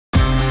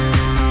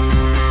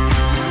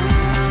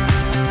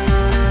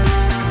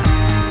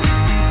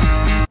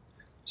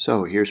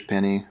So here's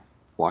Penny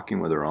walking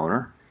with her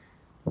owner,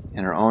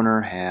 and her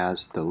owner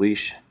has the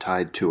leash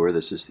tied to her.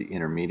 This is the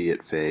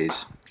intermediate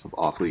phase of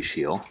off-leash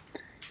heel,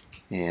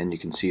 and you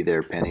can see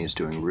there Penny is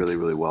doing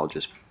really well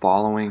just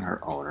following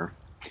her owner,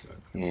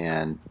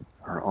 and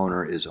her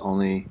owner is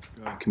only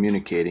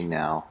communicating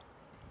now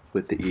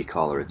with the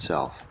e-collar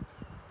itself.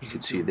 You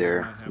can see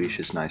there leash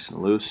is nice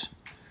and loose.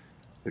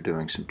 They're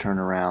doing some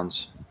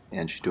turnarounds,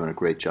 and she's doing a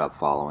great job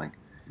following.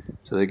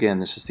 So again,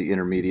 this is the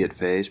intermediate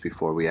phase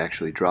before we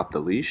actually drop the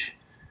leash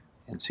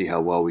and see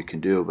how well we can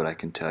do, but I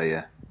can tell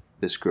you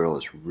this girl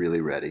is really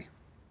ready.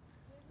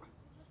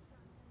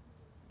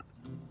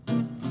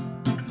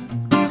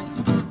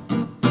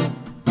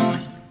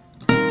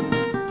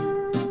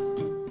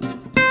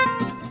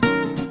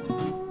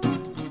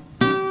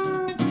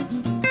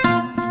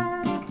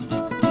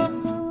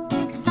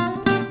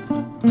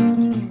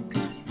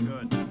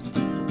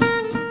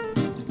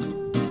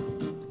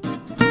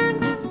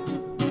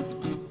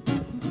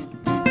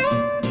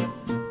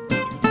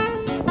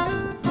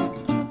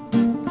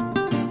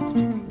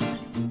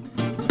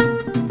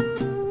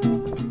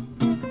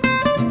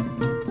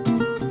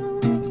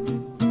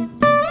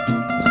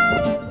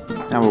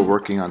 Now we're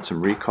working on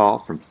some recall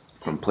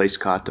from place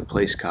caught to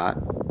place caught,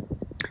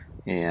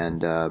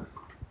 and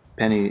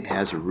Penny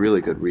has a really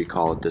good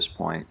recall at this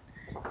point,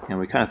 and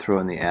we kind of throw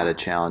in the added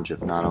challenge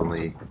of not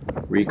only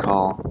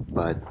recall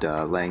but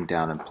laying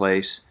down in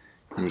place.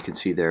 And you can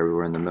see there we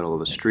were in the middle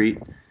of a street,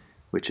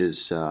 which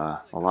is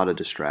a lot of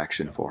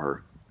distraction for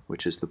her,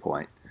 which is the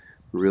point.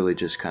 We're really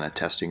just kind of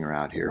testing her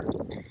out here.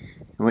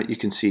 And what you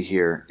can see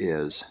here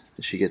is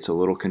she gets a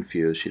little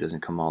confused. She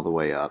doesn't come all the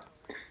way up.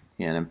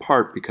 And in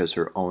part because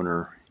her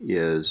owner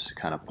is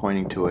kind of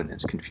pointing to it, and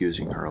it's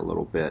confusing her a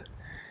little bit.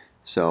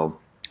 So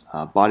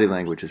body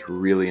language is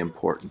really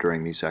important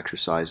during these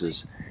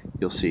exercises.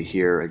 You'll see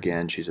here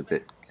again she's a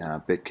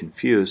bit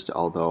confused,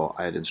 although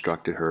I had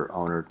instructed her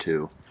owner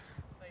to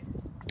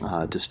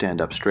stand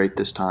up straight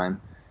this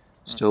time.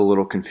 Still a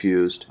little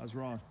confused,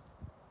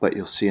 but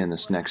you'll see in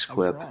this next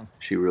clip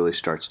she really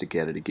starts to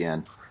get it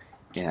again.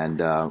 And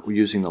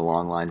using the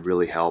long line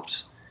really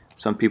helps.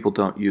 Some people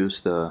don't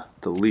use the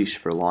leash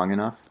for long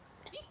enough,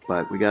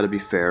 but we got to be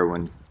fair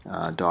when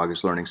a dog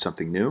is learning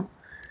something new,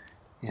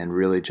 and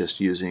really just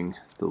using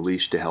the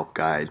leash to help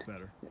guide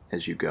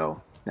as you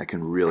go. That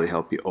can really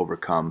help you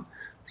overcome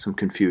some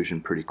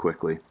confusion pretty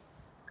quickly.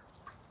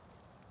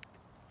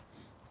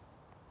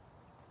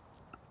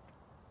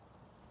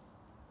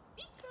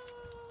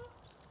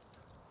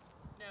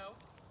 No.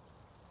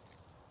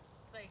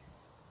 Place.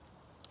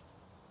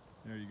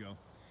 There you go.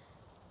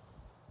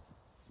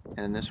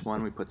 And in this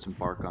one we put some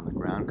bark on the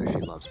ground because she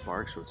loves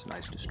bark, so it's a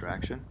nice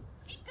distraction.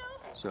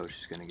 So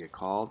she's going to get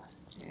called,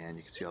 and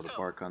you can see all the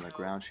bark on the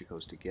ground. She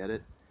goes to get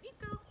it.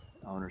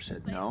 Owner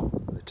said no,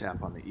 with a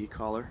tap on the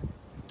e-collar,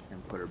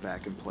 and put her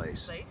back in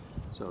place.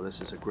 So this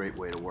is a great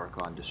way to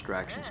work on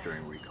distractions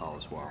during recall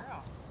as well.